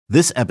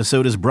This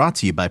episode is brought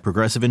to you by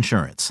Progressive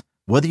Insurance.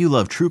 Whether you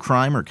love true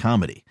crime or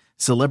comedy,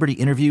 celebrity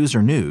interviews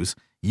or news,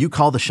 you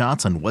call the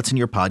shots on what's in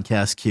your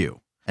podcast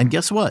queue. And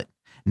guess what?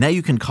 Now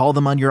you can call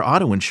them on your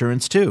auto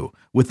insurance too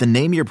with the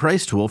Name Your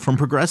Price tool from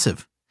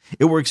Progressive.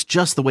 It works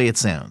just the way it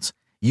sounds.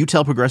 You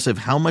tell Progressive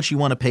how much you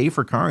want to pay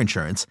for car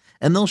insurance,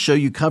 and they'll show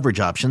you coverage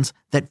options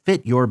that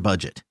fit your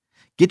budget.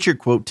 Get your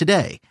quote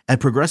today at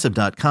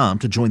Progressive.com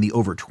to join the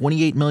over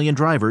 28 million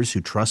drivers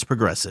who trust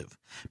Progressive.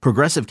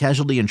 Progressive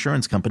Casualty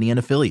Insurance Company and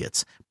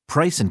Affiliates.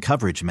 Price and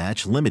coverage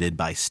match limited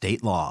by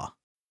state law.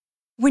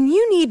 When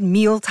you need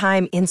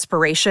mealtime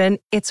inspiration,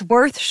 it's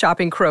worth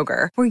shopping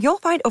Kroger, where you'll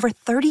find over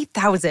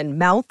 30,000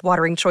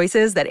 mouth-watering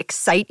choices that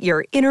excite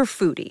your inner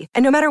foodie.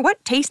 And no matter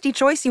what tasty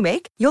choice you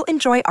make, you'll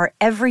enjoy our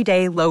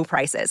everyday low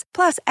prices,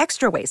 plus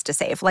extra ways to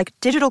save, like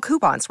digital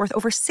coupons worth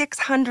over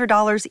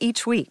 $600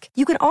 each week.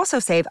 You can also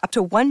save up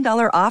to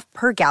 $1 off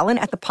per gallon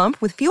at the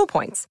pump with fuel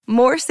points.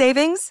 More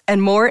savings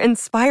and more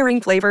inspiring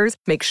flavors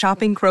make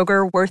shopping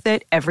Kroger worth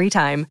it every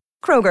time.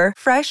 Kroger,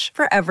 fresh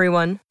for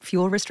everyone.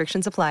 Fuel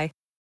restrictions apply.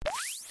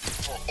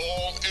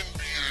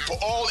 For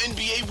all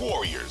NBA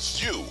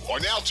Warriors, you are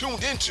now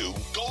tuned into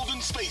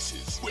Golden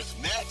Spaces with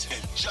Nat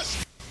and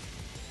Justin.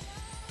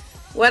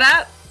 What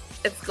up?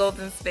 It's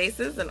Golden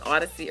Spaces, an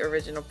Odyssey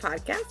original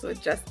podcast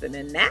with Justin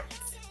and Nat.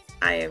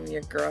 I am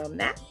your girl,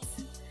 Nat,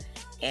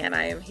 and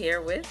I am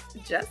here with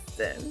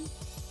Justin.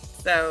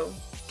 So,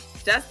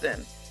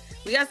 Justin,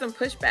 we got some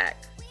pushback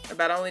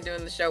about only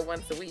doing the show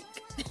once a week.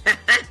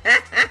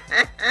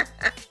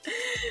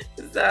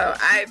 So,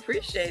 I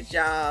appreciate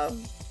y'all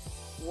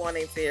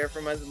wanting to hear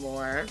from us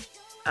more,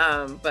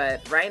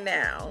 but right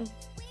now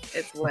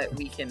it's what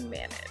we can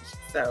manage,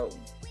 so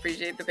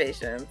appreciate the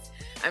patience.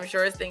 I'm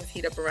sure as things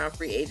heat up around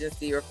free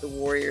agency, or if the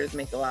Warriors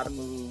make a lot of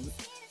moves,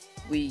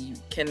 we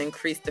can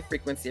increase the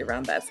frequency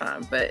around that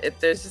time, but if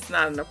there's just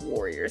not enough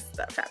Warriors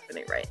stuff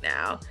happening right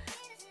now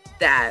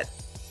that,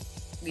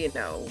 you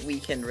know, we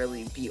can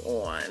really be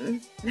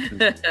on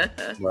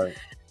right.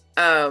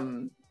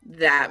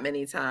 That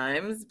many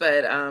times,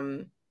 but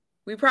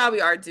we probably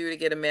are due to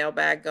get a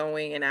mailbag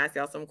going and ask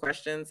y'all some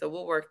questions. So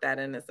we'll work that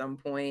in at some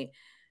point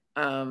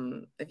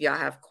if y'all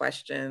have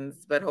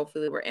questions. But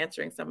hopefully we're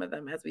answering some of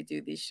them as we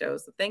do these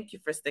shows. So thank you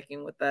for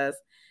sticking with us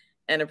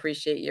and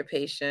appreciate your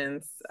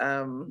patience.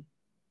 As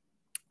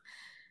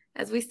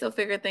we still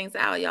figure things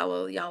out,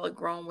 y'all are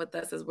growing with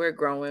us as we're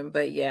growing.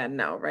 But yeah,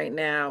 no, right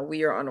now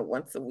we are on a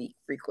once a week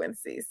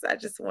frequency. So I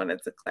just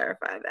wanted to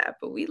clarify that.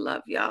 But we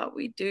love y'all.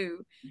 We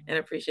do, and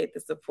appreciate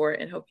the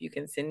support and hope you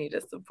continue to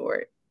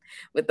support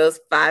with those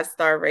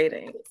 5-star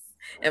ratings,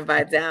 and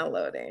by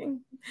downloading,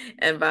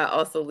 and by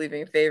also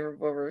leaving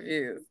favorable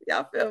reviews.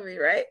 Y'all feel me,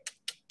 right?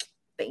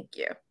 Thank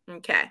you.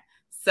 Okay.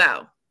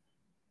 So,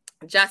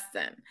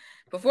 Justin,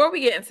 before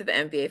we get into the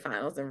NBA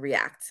Finals and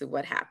react to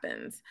what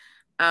happened,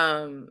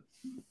 a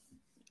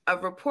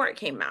report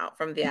came out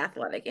from The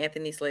Athletic.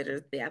 Anthony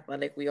Slater's The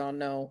Athletic. We all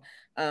know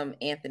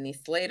Anthony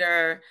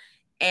Slater.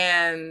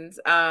 And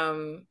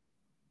there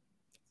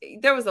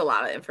was a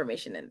lot of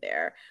information in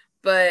there.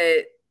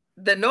 But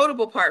the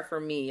notable part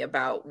for me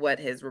about what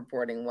his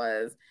reporting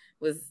was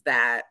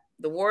that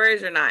the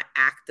Warriors are not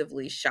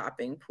actively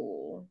shopping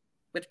Poole,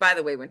 which, by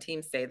the way, when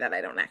teams say that,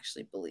 I don't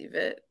actually believe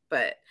it,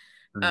 but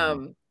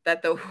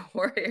that the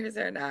Warriors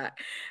are not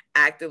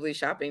actively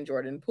shopping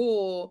Jordan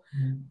Poole.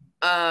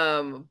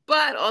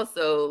 But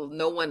also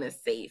no one is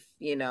safe,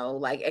 you know,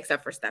 like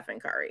except for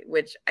Stephen Curry,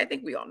 which I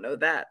think we all know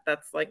that.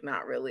 That's like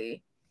not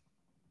really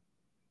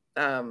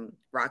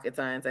rocket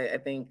science. I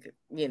think,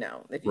 you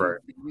know,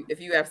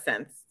 if you have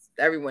sense,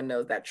 everyone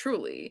knows that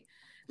truly.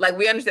 Like,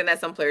 we understand that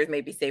some players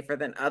may be safer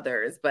than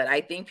others, but I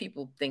think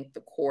people think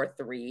the core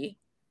three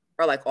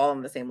are like all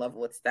on the same level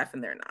with Steph,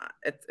 and they're not.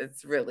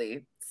 It's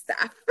really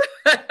Steph.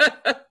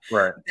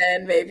 Right.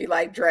 Then maybe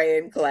like Dre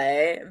and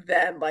Clay,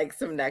 then like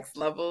some next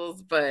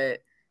levels,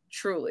 but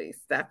truly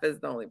Steph is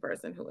the only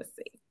person who is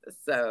safe.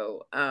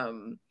 So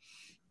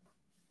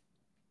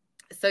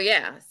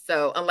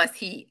so unless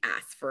he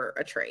asks for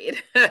a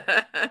trade,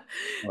 Right.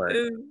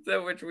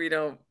 So which we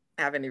don't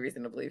have any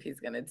reason to believe he's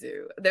going to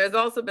do. There's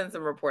also been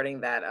some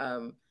reporting that,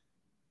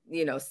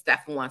 you know,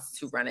 Steph wants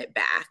to run it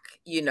back,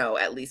 you know,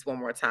 at least one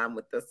more time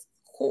with this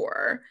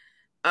core.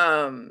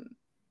 I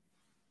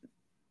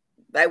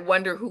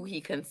wonder who he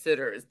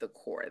considers the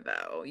core,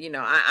 though. You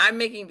know, I'm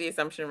making the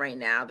assumption right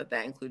now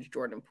that includes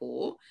Jordan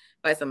Poole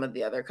by some of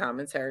the other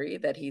commentary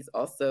that he's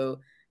also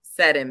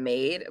said and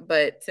made.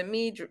 But to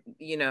me,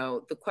 you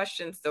know, the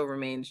question still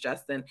remains,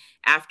 Justin,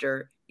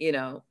 after, you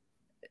know,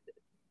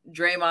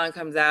 Draymond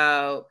comes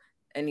out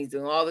and he's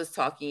doing all this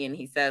talking and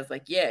he says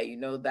like, yeah, you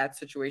know, that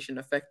situation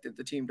affected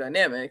the team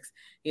dynamics,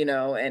 you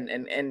know,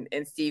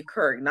 and Steve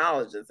Kerr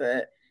acknowledges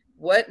it.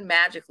 What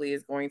magically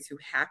is going to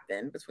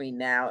happen between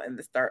now and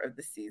the start of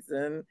the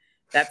season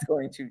that's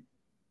going to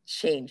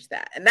change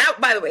that? And that,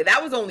 by the way,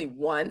 that was only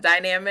one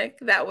dynamic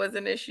that was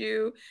an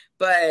issue,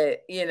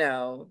 but, you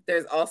know,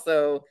 there's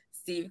also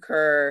Steve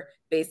Kerr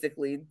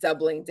basically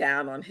doubling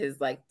down on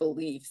his like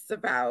beliefs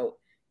about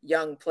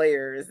young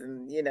players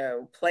and, you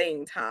know,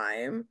 playing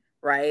time,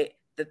 right?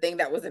 the thing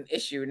that was an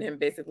issue, and him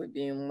basically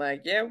being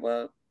like, yeah,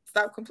 well,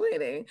 stop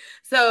complaining.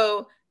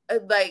 So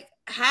like,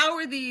 how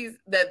are these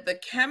the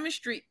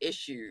chemistry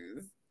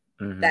issues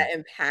that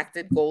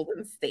impacted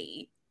Golden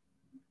State,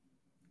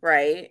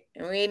 right?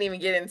 And we ain't even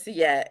get into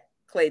yet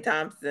Klay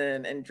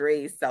Thompson and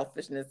Dre's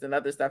selfishness and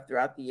other stuff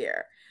throughout the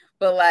year.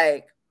 But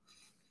like,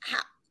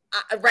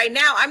 right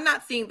now, I'm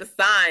not seeing the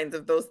signs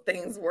of those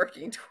things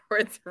working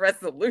towards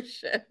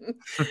resolution.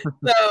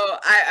 So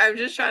I'm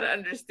just trying to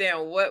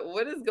understand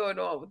what is going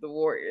on with the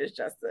Warriors,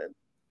 Justin.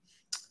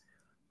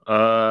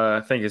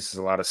 I think it's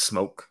a lot of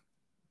smoke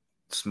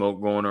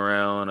going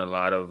around, a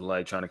lot of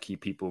like trying to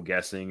keep people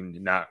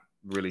guessing, not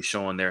really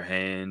showing their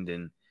hand,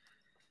 and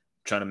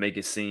trying to make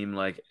it seem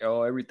like,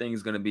 oh,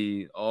 everything's going to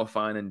be all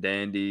fine and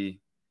dandy,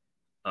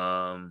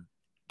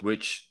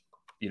 which,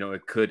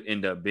 it could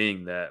end up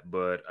being that.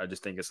 But I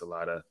just think it's a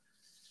lot of,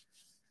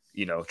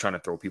 trying to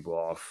throw people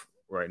off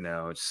right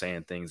now. It's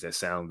saying things that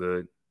sound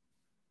good.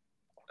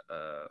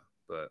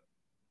 But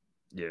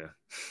yeah.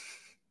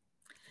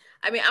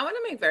 I mean, I want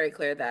to make very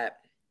clear that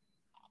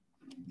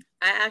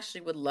I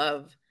actually would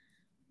love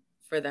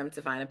for them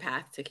to find a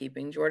path to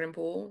keeping Jordan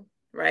Poole,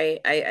 right?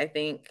 I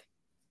think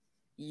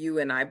you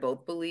and I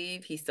both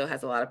believe he still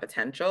has a lot of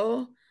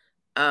potential,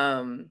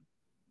 and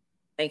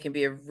can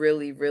be a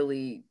really,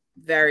 really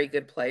very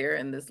good player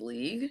in this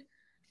league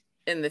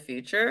in the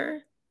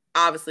future.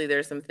 Obviously,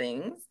 there's some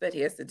things that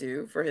he has to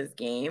do for his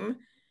game,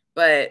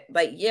 but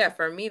like, yeah,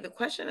 for me, the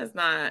question is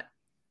not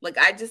like,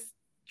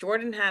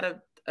 Jordan had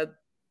a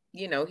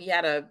he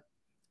had a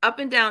up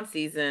and down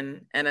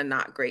season and a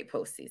not great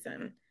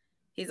postseason.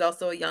 He's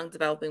also a young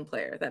developing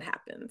player. That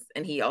happens.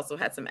 And he also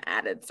had some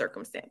added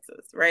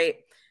circumstances, right?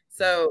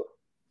 So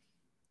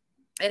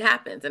it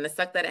happens. And it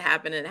sucked that it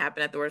happened, and it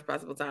happened at the worst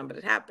possible time, but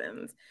it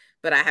happens.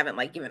 But I haven't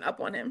like given up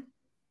on him.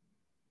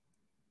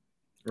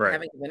 Right. I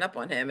haven't given up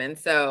on him. And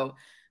so,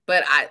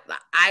 but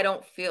I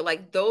don't feel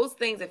like those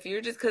things, if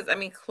you're just, because I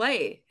mean,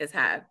 Klay has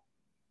had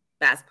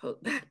bad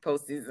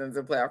postseasons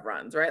and playoff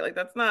runs, right? Like,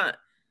 that's not,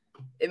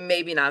 it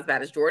may be not as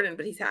bad as Jordan,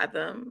 but he's had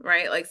them,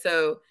 right? Like,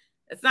 so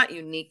it's not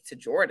unique to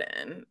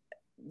Jordan.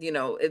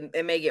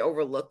 It may get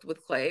overlooked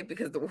with Klay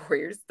because the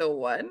Warriors still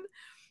won,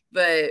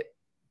 but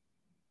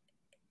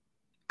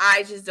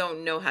I just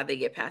don't know how they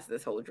get past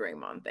this whole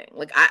Draymond thing.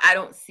 Like, I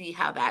don't see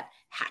how that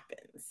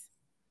happens.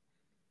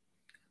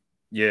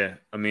 Yeah,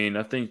 I mean,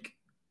 I think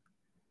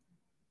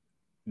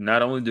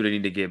not only do they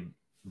need to get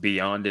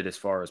beyond it as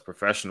far as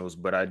professionals,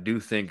 but I do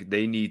think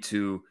they need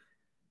to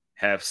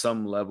have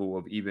some level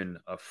of even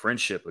a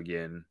friendship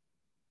again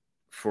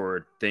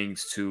for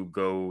things to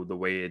go the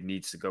way it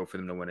needs to go for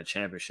them to win a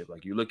championship.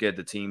 Like, you look at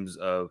the teams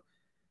of,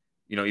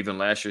 even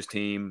last year's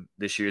team,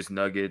 this year's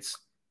Nuggets,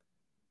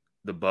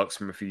 the Bucks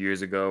from a few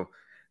years ago.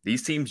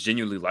 These teams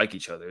genuinely like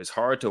each other. It's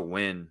hard to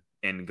win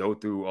and go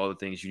through all the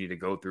things you need to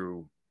go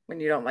through when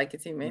you don't like your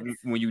teammates.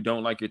 When you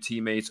don't like your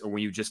teammates, or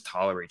when you just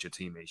tolerate your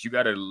teammates. You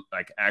got to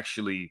like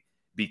actually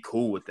be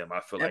cool with them.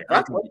 I feel like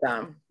fuck with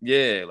them.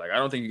 Yeah, like I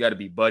don't think you got to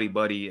be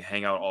buddy,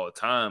 hang out all the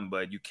time,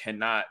 but you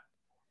cannot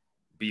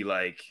be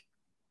like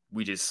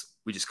we just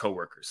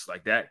coworkers.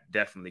 Like, that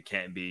definitely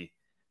can't be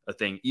a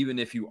thing. Even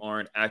if you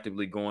aren't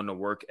actively going to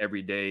work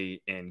every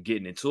day and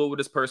getting into it with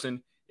this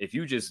person, if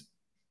you just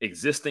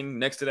existing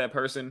next to that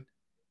person,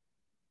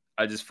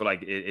 I just feel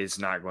like it's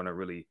not going to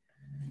really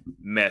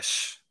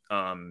mesh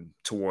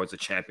towards a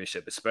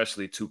championship,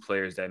 especially two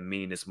players that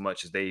mean as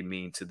much as they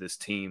mean to this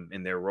team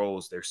in their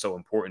roles. They're so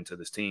important to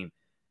this team.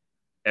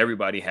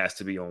 Everybody has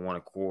to be on one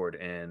accord.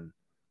 And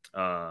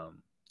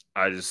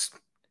I just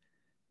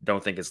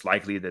don't think it's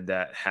likely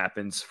that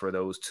happens for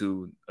those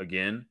two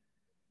again.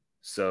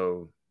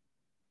 So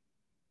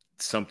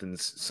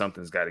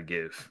something's got to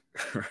give,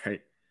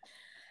 right?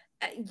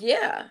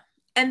 Yeah.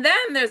 And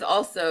then there's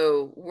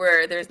also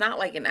where there's not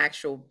like an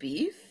actual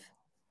beef,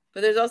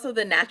 but there's also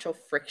the natural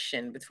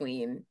friction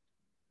between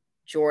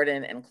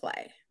Jordan and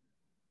Klay,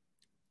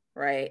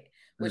 right?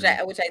 Which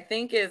I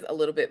think is a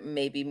little bit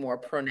maybe more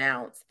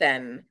pronounced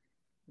than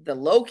the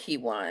low-key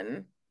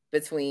one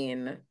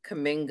between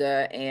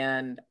Kuminga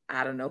and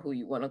I don't know who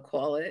you want to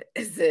call it.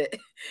 Is it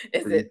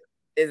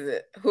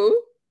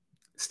who?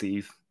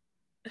 Steve.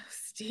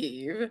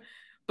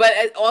 But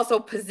also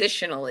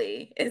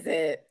positionally, is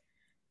it,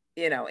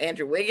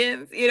 Andrew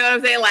Wiggins? You know what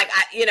I'm saying? Like,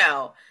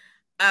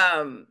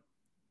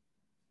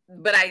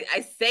 but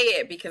I say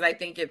it because I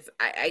think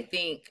I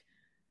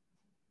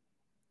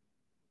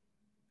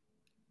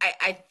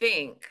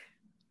think,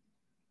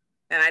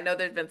 and I know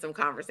there's been some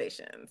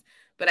conversations,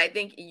 but I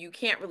think you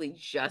can't really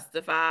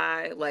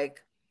justify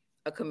like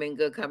a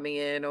Kuminga coming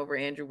in over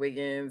Andrew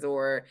Wiggins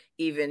or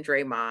even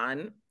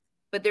Draymond,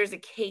 but there's a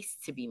case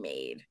to be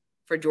made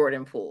for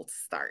Jordan Poole to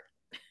start.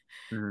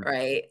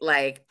 Right?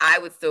 Like, I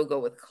would still go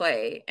with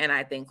Klay, and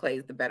I think Klay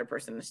is the better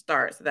person to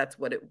start. So that's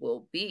what it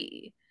will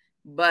be.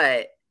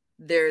 But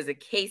there's a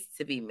case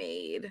to be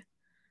made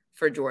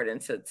for Jordan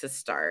to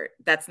start.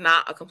 That's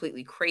not a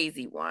completely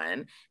crazy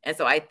one. And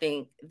so I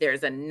think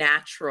there's a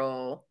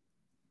natural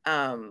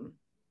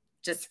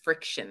just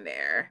friction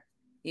there,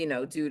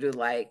 due to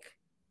like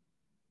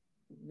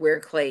where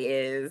Clay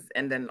is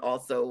and then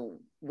also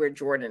where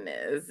Jordan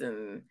is.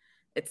 And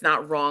it's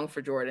not wrong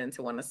for Jordan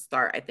to want to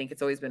start. I think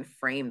it's always been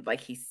framed like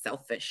he's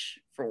selfish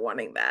for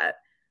wanting that.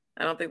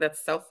 I don't think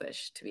that's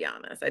selfish, to be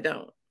honest. I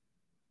don't.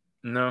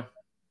 No,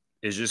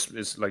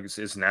 it's like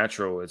it's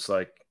natural. It's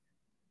like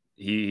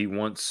he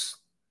wants,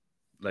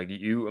 like,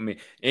 you. I mean,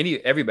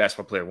 every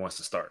basketball player wants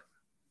to start.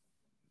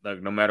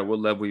 Like, no matter what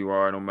level you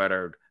are, no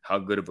matter how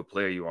good of a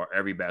player you are,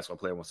 every basketball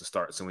player wants to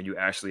start. So when you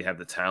actually have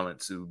the talent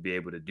to be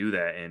able to do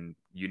that, and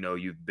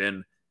you've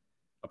been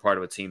a part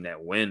of a team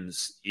that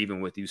wins,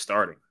 even with you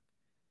starting,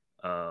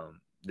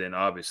 then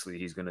obviously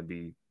he's gonna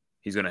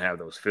have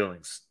those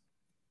feelings.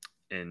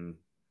 And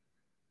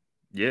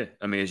yeah,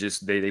 I mean, it's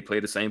just they play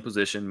the same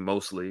position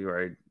mostly,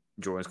 right?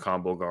 Jordan's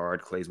combo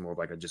guard, Clay's more of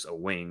like just a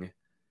wing,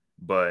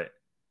 but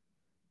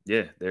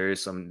yeah,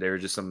 there's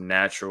just some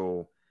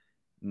natural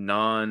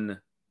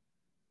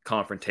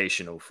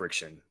non-confrontational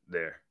friction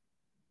there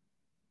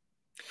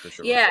for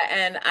sure. Yeah,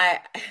 and I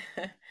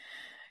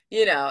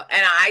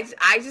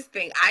just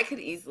think I could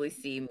easily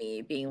see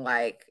me being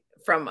like,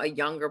 from a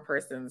younger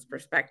person's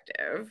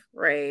perspective,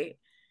 right?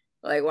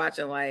 Like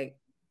watching, like,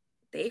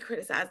 they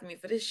criticize me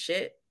for this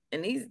shit,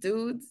 and these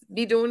dudes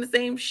be doing the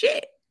same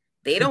shit.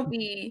 They don't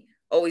be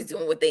always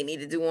doing what they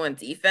need to do on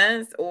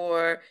defense,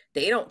 or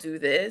they don't do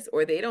this,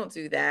 or they don't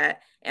do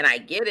that. And I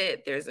get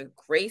it. There's a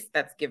grace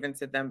that's given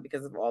to them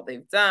because of all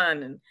they've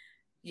done, and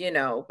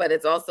but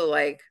it's also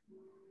like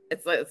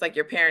it's like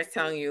your parents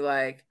telling you,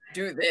 like,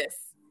 do this,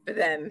 but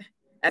then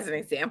as an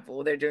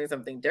example, they're doing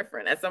something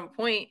different. At some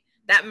point,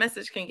 that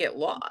message can get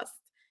lost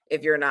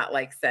if you're not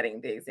like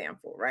setting the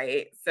example,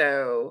 right?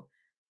 So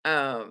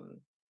um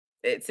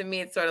to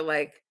me, it's sort of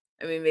like,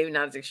 I mean, maybe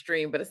not as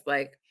extreme, but it's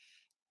like,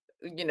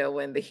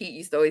 when the Heat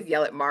used to always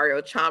yell at Mario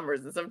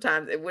Chalmers, and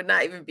sometimes it would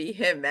not even be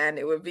him, man.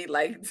 It would be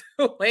like,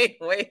 wait,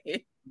 or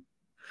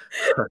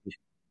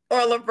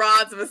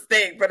LeBron's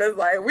mistake, but it's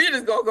like, we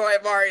just gonna go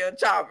at Mario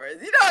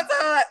Chalmers. You know what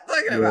I'm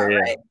talking about, Yeah,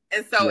 right?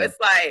 And so yeah. it's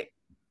like,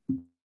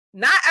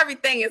 not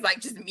everything is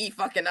like just me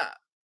fucking up.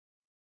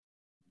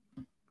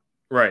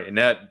 Right, and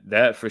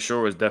that for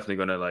sure is definitely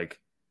going to like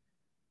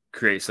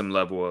create some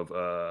level of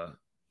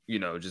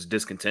just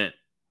discontent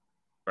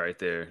right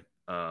there.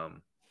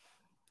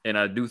 And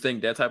I do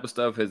think that type of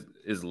stuff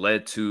is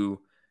led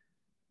to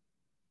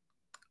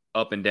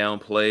up and down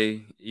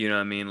play. You know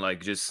what I mean?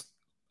 Like, just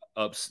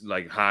ups,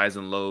 like highs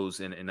and lows,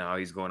 and how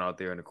he's going out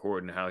there in the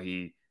court and how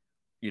he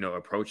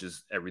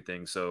approaches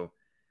everything. So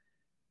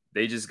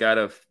they just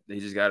gotta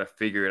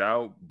figure it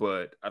out.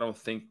 But I don't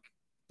think,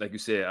 like you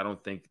said, I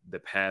don't think the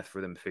path for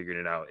them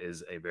figuring it out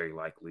is a very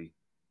likely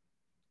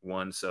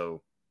one.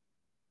 So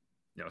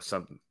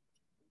something,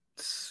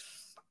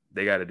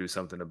 they got to do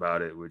something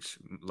about it, which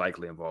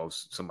likely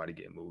involves somebody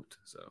getting moved.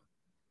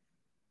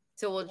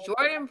 So will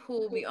Jordan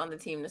Poole be on the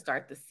team to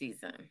start the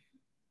season?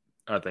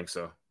 I think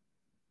so.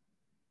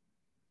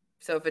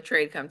 So if a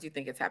trade comes, you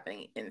think it's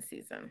happening in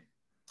season?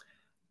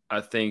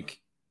 I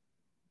think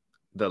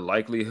the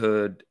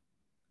likelihood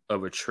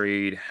of a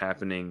trade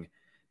happening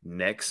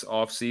next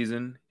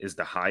offseason is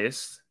the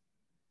highest.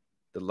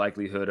 The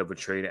likelihood of a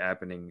trade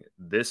happening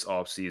this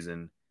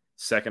offseason,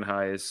 second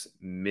highest.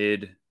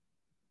 Mid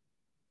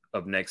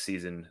of next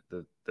season,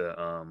 the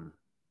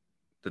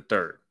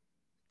third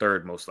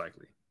most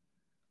likely.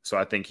 So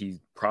I think he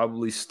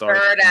probably starts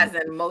Third as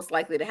in most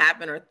likely to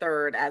happen, or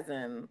third as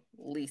in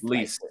least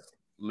likely?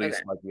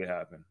 Least likely to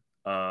happen.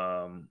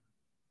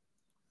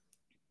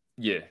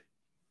 Yeah.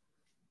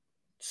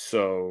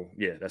 So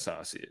yeah, that's how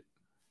I see it.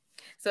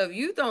 So if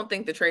you don't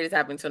think the trade is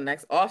happening until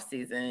next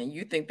offseason,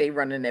 you think they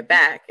running it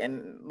back,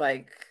 and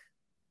like,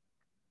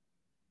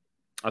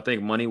 I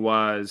think money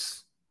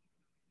wise.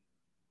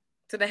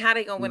 so then how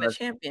they gonna win a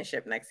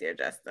championship next year,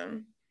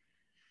 Justin?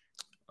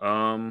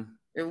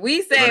 If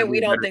we they're say gonna be we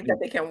a don't better think team.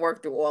 that they can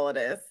work through all of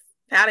this,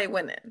 how they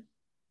winning?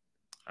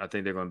 I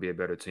think they're going to be a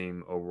better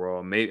team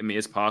overall. Maybe, I mean,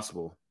 it's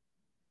possible,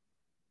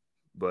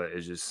 but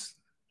it's just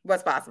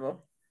What's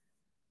possible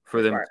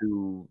for them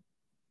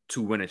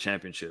to win a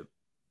championship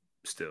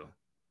still.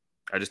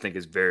 I just think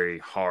it's very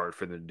hard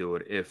for them to do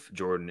it if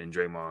Jordan and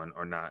Draymond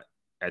are not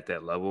at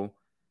that level.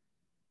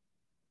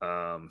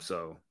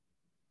 So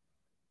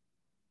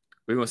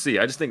we're going to see.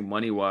 I just think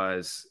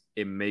money-wise,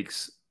 it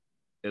makes,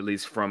 at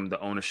least from the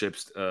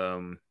ownership's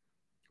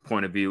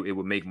point of view, it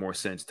would make more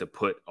sense to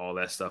put all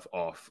that stuff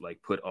off,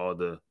 like put all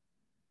the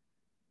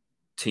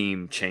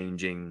team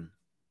changing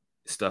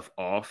stuff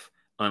off,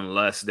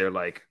 unless they're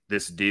like,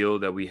 this deal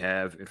that we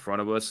have in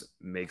front of us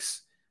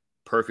makes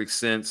perfect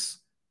sense.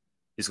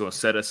 It's going to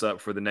set us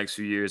up for the next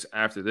few years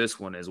after this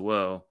one as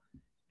well.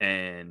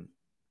 And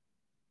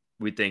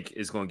we think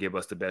it's going to give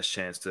us the best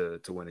chance to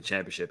win the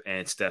championship.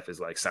 And Steph is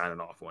like signing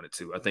off on it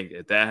too. I think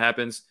if that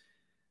happens,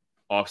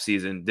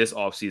 this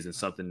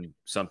offseason,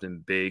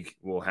 something big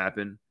will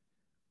happen.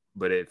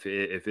 But if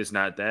it's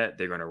not that,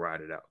 they're going to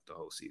ride it out the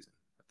whole season,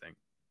 I think,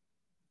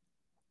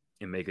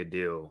 and make a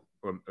deal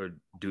or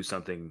do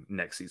something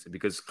next season,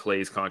 because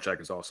Clay's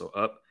contract is also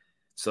up.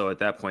 So at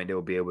that point,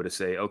 they'll be able to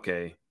say,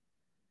 okay,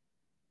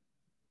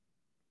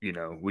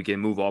 we can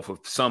move off of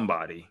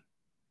somebody,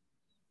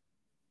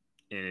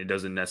 and it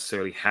doesn't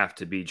necessarily have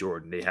to be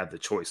Jordan. They have the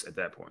choice at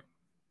that point.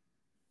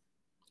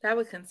 That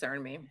would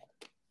concern me.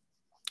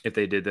 If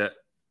they did that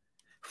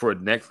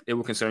it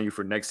will concern you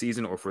for next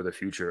season or for the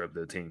future of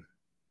the team?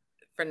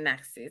 For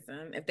next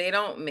season. If they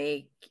don't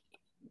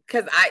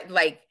because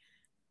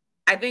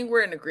I think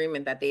we're in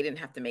agreement that they didn't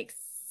have to make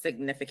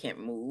significant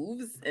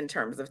moves in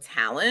terms of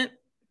talent.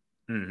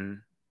 Mm-hmm.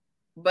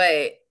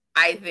 But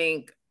I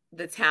think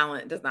the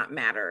talent does not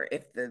matter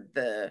if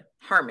the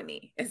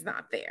harmony is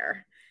not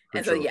there.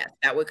 And so, yes,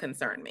 that would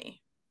concern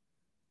me.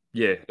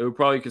 Yeah, it would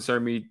probably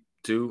concern me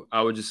too.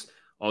 I would just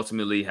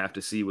ultimately have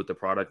to see what the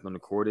product on the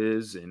court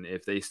is. And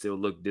if they still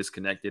look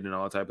disconnected and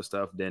all type of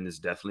stuff, then it's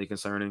definitely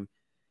concerning.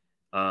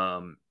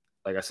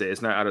 Like I said,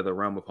 it's not out of the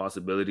realm of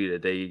possibility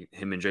that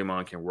him and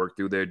Draymond can work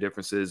through their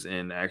differences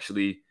and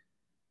actually,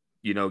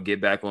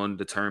 get back on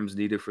the terms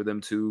needed for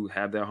them to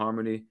have that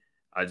harmony.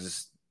 I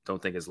just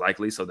don't think it's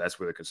likely. So that's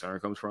where the concern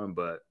comes from.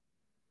 But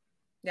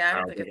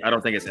yeah, I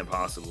don't think it's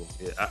impossible.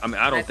 Yeah, I mean,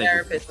 I don't think my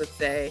therapist would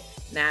say,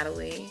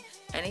 Natalie,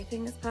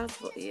 anything is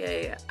possible.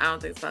 Yeah, I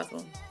don't think it's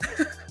possible.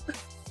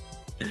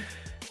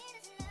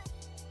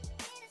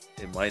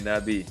 It might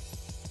not be.